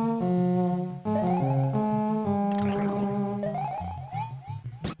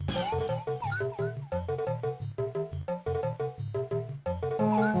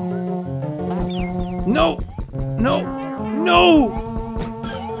 No! No! No!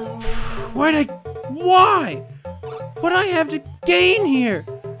 Why? What'd I have to gain here?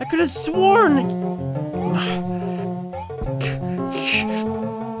 I could have sworn that...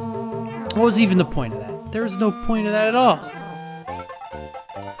 What was even the point of that? There was no point of that at all.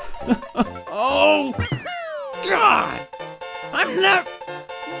 Oh! God!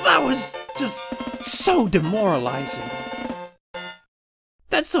 That was just so demoralizing.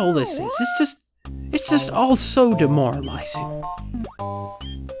 That's all this is. It's just all so demoralizing.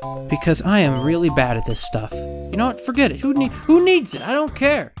 Because I am really bad at this stuff. You know what? Forget it. Who needs it? I don't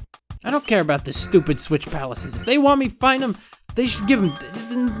care. I don't care about the stupid Switch Palaces. If they want me to find them, they should give them,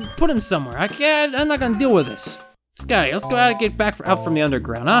 put them somewhere. I'm not gonna deal with this. Let's go out and get back out from the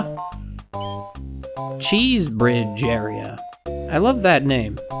underground, huh? Cheese Bridge area. I love that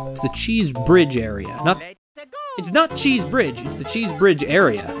name. It's the Cheese Bridge area. It's not Cheese Bridge. It's the Cheese Bridge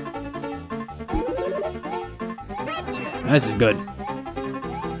area. This is good.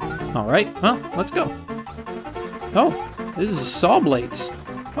 Alright, well, let's go. Oh, this is saw blades.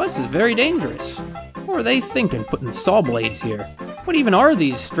 Well, this is very dangerous. What were they thinking, putting saw blades here? What even are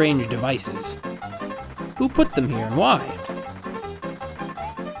these strange devices? Who put them here and why?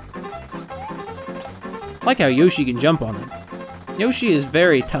 I like how Yoshi can jump on them. Yoshi is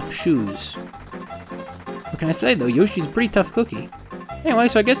very tough shoes. What can I say, though? Yoshi's a pretty tough cookie. Anyway,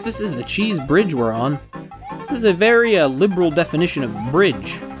 so I guess this is the Cheese Bridge we're on. This is a very liberal definition of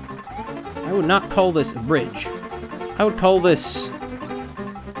bridge. I would not call this a bridge. I would call this...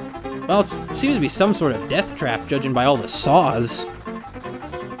 Well, it seems to be some sort of death trap, judging by all the saws.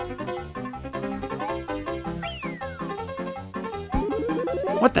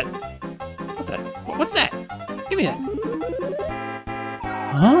 What's that? Give me that.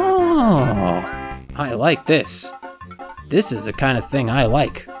 Oh, I like this. This is the kind of thing I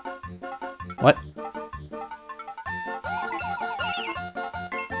like. What?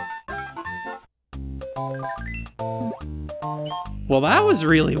 Well, that was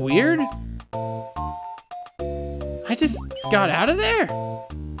really weird. I just got out of there.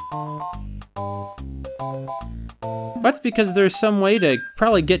 That's because there's some way to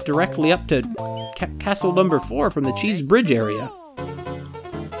probably get directly up to Castle number 4 from the Cheese Bridge area.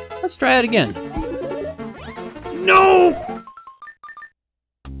 Let's try it again. No!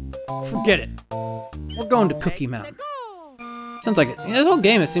 Forget it. We're going to Cookie Mountain. Sounds like it. This whole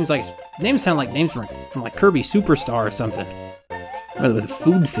game, it seems like names sound like names from like Kirby Superstar or something. With a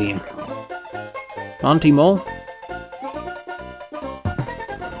food theme. Monty Mole?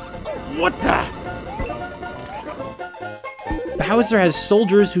 What the? Bowser has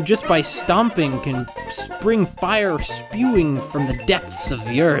soldiers who just by stomping can spring fire spewing from the depths of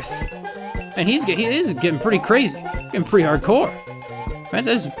the earth. And he is getting pretty crazy. Getting pretty hardcore.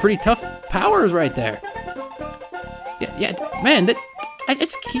 That's pretty tough powers right there. Yeah, man,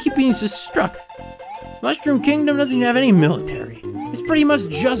 it's keep being just struck. Mushroom Kingdom doesn't even have any military. It's pretty much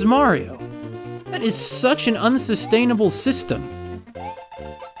just Mario. That is such an unsustainable system.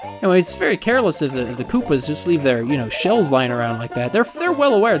 Anyway, it's very careless if the Koopas just leave their, shells lying around like that. They're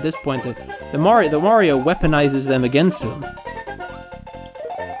well aware at this point that the Mario weaponizes them against them.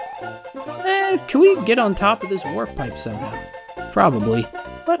 Can we get on top of this warp pipe somehow? Probably.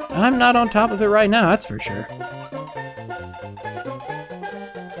 But I'm not on top of it right now, that's for sure.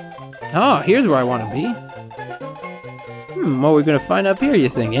 Oh, here's where I want to be. What are we going to find up here, you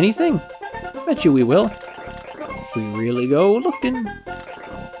think? Anything? Bet you we will. If we really go looking.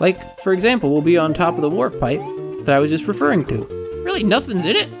 Like, for example, we'll be on top of the warp pipe that I was just referring to. Really, nothing's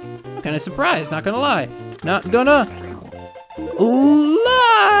in it? I'm kind of surprised, not gonna lie. Not gonna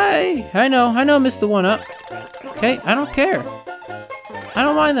lie! I know, I missed the one up. Okay, I don't care. I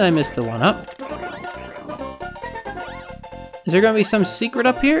don't mind that I missed the one up. Is there gonna be some secret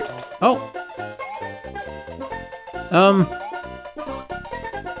up here? Oh.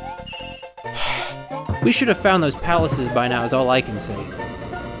 We should have found those palaces by now, is all I can say.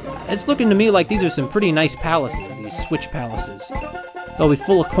 It's looking to me like these are some pretty nice palaces, these Switch palaces. They'll be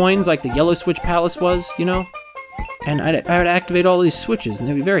full of coins like the yellow Switch palace was, and I would activate all these switches, and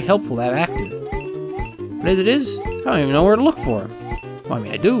they'd be very helpful to have active. But as it is, I don't even know where to look for them. Well, I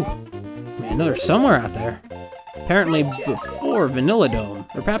mean, I do. I know they're somewhere out there. Apparently before Vanilla Dome,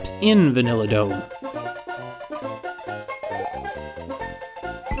 or perhaps in Vanilla Dome.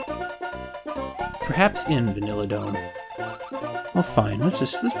 Perhaps in Vanilla Dome. Well, fine.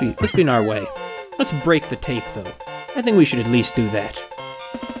 Let's be in our way. Let's break the tape, though. I think we should at least do that.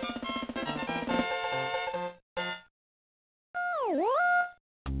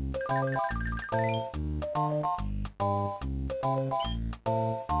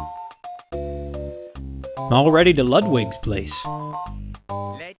 All ready to Ludwig's place.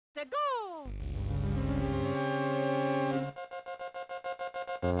 Let's go.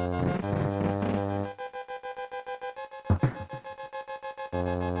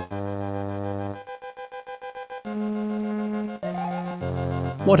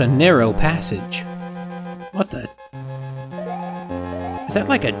 What a narrow passage. What the... Is that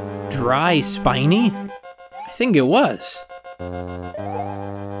like a dry spiny? I think it was.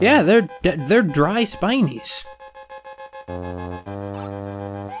 Yeah, they're dry spinies.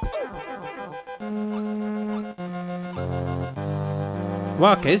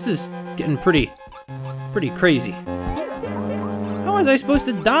 Wow, okay, this is getting pretty crazy. How was I supposed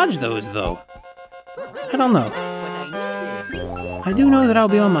to dodge those, though? I don't know. I do know that I'll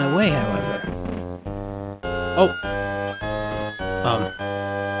be on my way, however. Oh.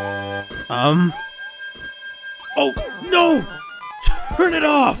 Oh, no! Turn it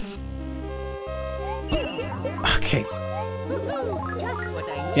off! Okay.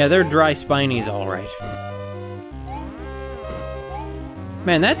 Yeah, they're dry spinies, alright.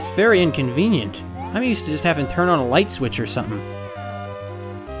 Man, that's very inconvenient. I'm used to just having to turn on a light switch or something.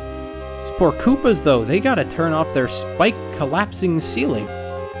 These poor Koopas, though, they gotta turn off their spike-collapsing ceiling.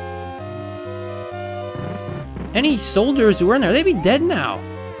 Any soldiers who were in there, they'd be dead now.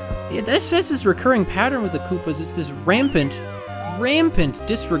 Yeah, that's this recurring pattern with the Koopas. It's this rampant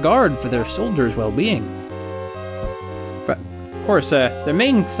disregard for their soldiers' well-being. Of course, the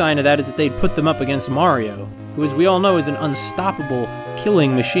main sign of that is that they'd put them up against Mario, who, as we all know, is an unstoppable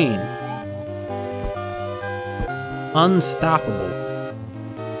killing machine. Unstoppable.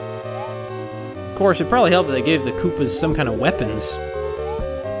 Of course, it'd probably help if they gave the Koopas some kind of weapons.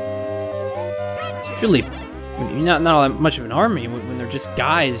 Really, not all that much of an army when they're just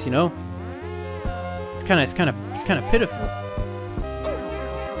guys, you know. It's kind of pitiful.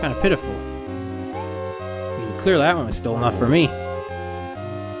 Kind of pitiful. I mean, clearly that one was still enough for me.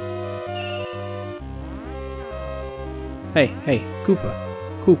 Hey, Koopa.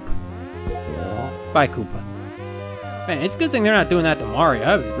 Koop. Bye, Koopa. Man, it's a good thing they're not doing that to Mario.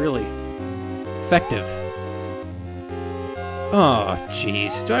 That would be really effective. Oh,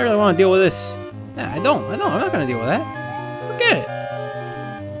 jeez. Do I really want to deal with this? Nah, I don't. I'm not going to deal with that. Forget it.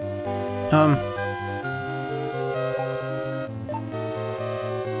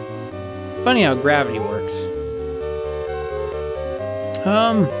 Funny how gravity works.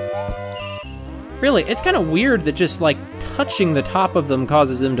 Really, it's kind of weird that just, like, touching the top of them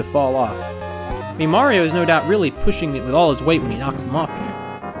causes them to fall off. I mean, Mario is no doubt really pushing it with all his weight when he knocks them off here.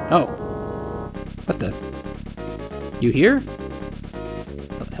 Oh. What the? You here?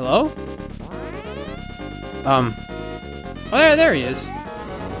 Hello? Oh, there he is.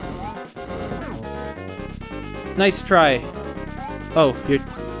 Nice try. Oh, you're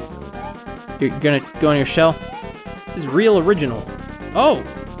gonna go on your shell? This is real original. Oh!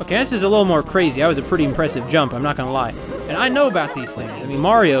 Okay, this is a little more crazy. That was a pretty impressive jump, I'm not gonna lie. And I know about these things. I mean,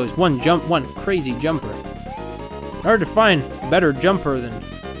 Mario is one crazy jumper. Hard to find a better jumper than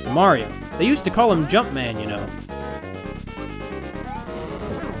Mario. They used to call him Jumpman, you know.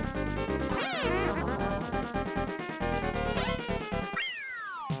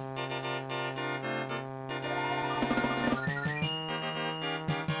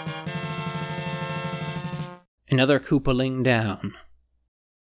 Another Koopaling down.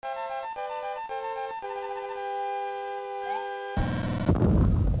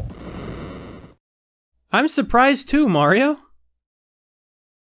 I'm surprised too, Mario.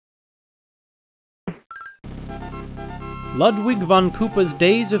 Ludwig von Koopa's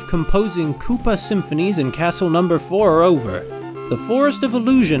days of composing Koopa symphonies in Castle No. 4 are over. The Forest of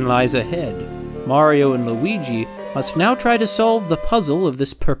Illusion lies ahead. Mario and Luigi must now try to solve the puzzle of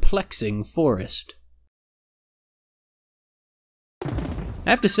this perplexing forest. I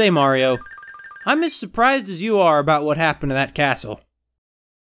have to say, Mario, I'm as surprised as you are about what happened to that castle.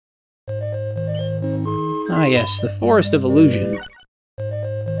 Ah yes, the Forest of Illusion.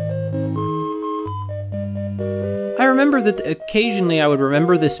 I remember that occasionally I would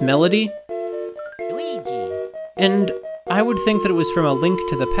remember this melody. Luigi. And I would think that it was from A Link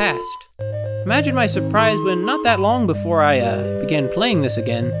to the Past. Imagine my surprise when, not that long before I began playing this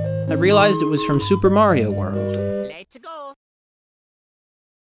again, I realized it was from Super Mario World. Let's go.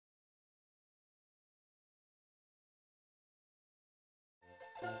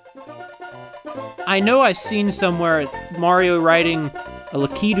 I know I've seen somewhere Mario riding a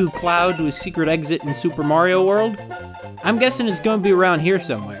Lakitu cloud to a secret exit in Super Mario World. I'm guessing it's going to be around here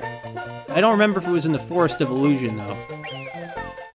somewhere. I don't remember if it was in the Forest of Illusion, though.